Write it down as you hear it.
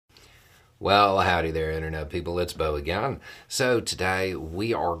Well, howdy there, Internet people. It's Bo again. So, today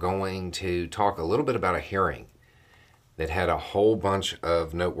we are going to talk a little bit about a hearing that had a whole bunch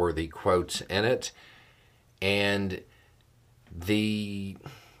of noteworthy quotes in it, and the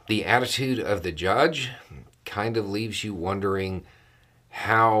attitude of the judge kind of leaves you wondering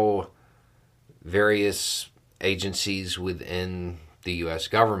how various agencies within the U.S.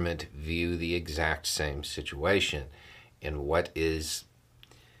 government view the exact same situation and what is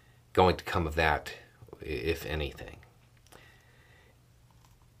going to come of that, if anything.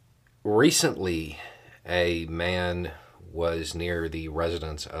 Recently, a man was near the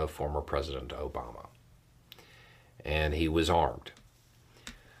residence of former President Obama, and he was armed.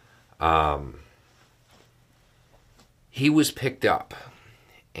 He was picked up,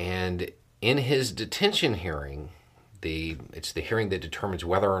 and in his detention hearing, it's the hearing that determines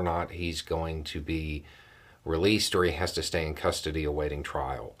whether or not he's going to be released or he has to stay in custody awaiting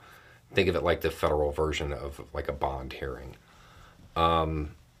trial. Think of it like the federal version of like a bond hearing. The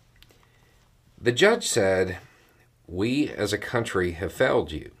judge said, "We as a country have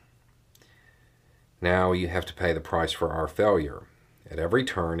failed you. Now you have to pay the price for our failure. At every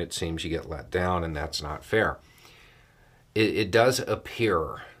turn, it seems you get let down, and that's not fair." It does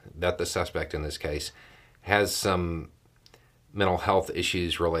appear that the suspect in this case has some mental health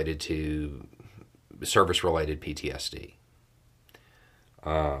issues related to service-related PTSD.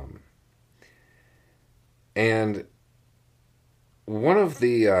 And one of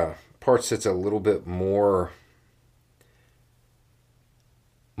the parts that's a little bit more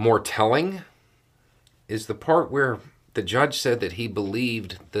telling is the part where the judge said that he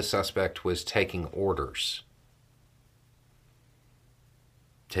believed the suspect was taking orders.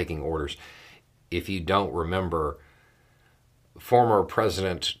 Taking orders. If you don't remember, former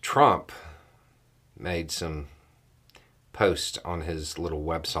President Trump made some posts on his little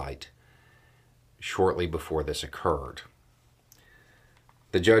website shortly before this occurred.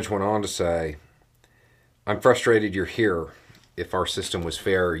 The judge went on to say, "I'm frustrated you're here. If our system was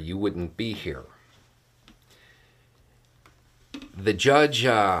fair, you wouldn't be here." The judge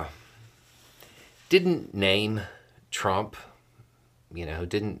didn't name Trump,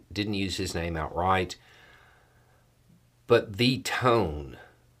 didn't use his name outright, but the tone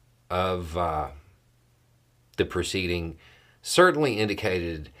of the proceeding certainly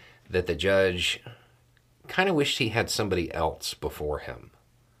indicated that the judge kind of wished he had somebody else before him.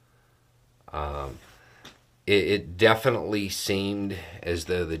 It definitely seemed as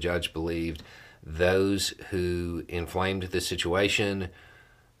though the judge believed those who inflamed the situation,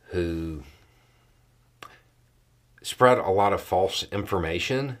 who spread a lot of false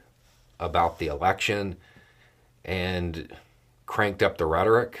information about the election and cranked up the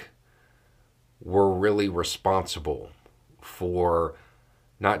rhetoric, were really responsible for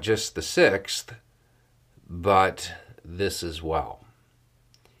not just the 6th, but this as well.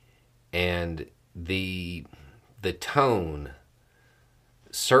 And the tone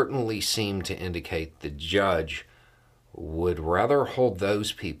certainly seemed to indicate the judge would rather hold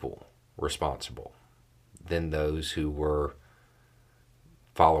those people responsible than those who were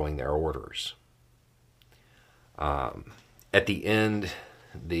following their orders. At the end,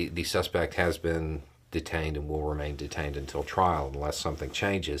 the suspect has been detained and will remain detained until trial unless something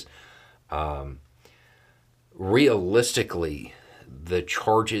changes. Realistically, the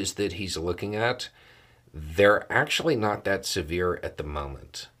charges that he's looking at, they're actually not that severe at the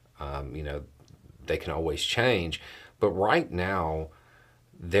moment. They can always change, but right now,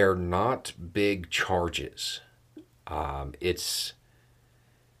 they're not big charges.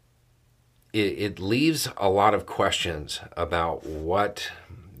 It leaves a lot of questions about what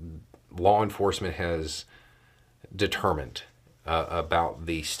law enforcement has determined about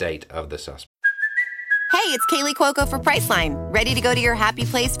the state of the suspect. Hey, it's Kaylee Cuoco for Priceline. Ready to go to your happy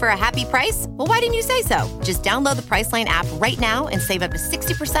place for a happy price? Well, why didn't you say so? Just download the Priceline app right now and save up to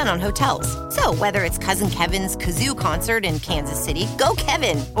 60% on hotels. So whether it's Cousin Kevin's Kazoo Concert in Kansas City, go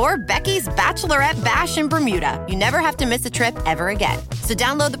Kevin, or Becky's Bachelorette Bash in Bermuda, you never have to miss a trip ever again. So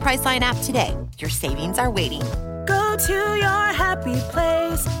download the Priceline app today. Your savings are waiting. Go to your happy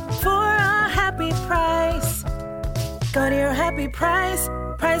place for a happy price. Go to your happy price,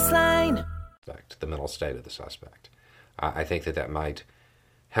 Priceline. The mental state of the suspect. I think that might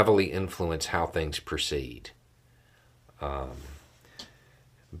heavily influence how things proceed.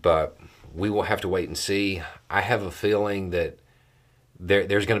 But we will have to wait and see. I have a feeling that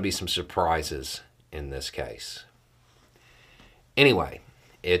there's going to be some surprises in this case. Anyway,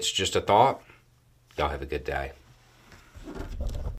 it's just a thought. Y'all have a good day.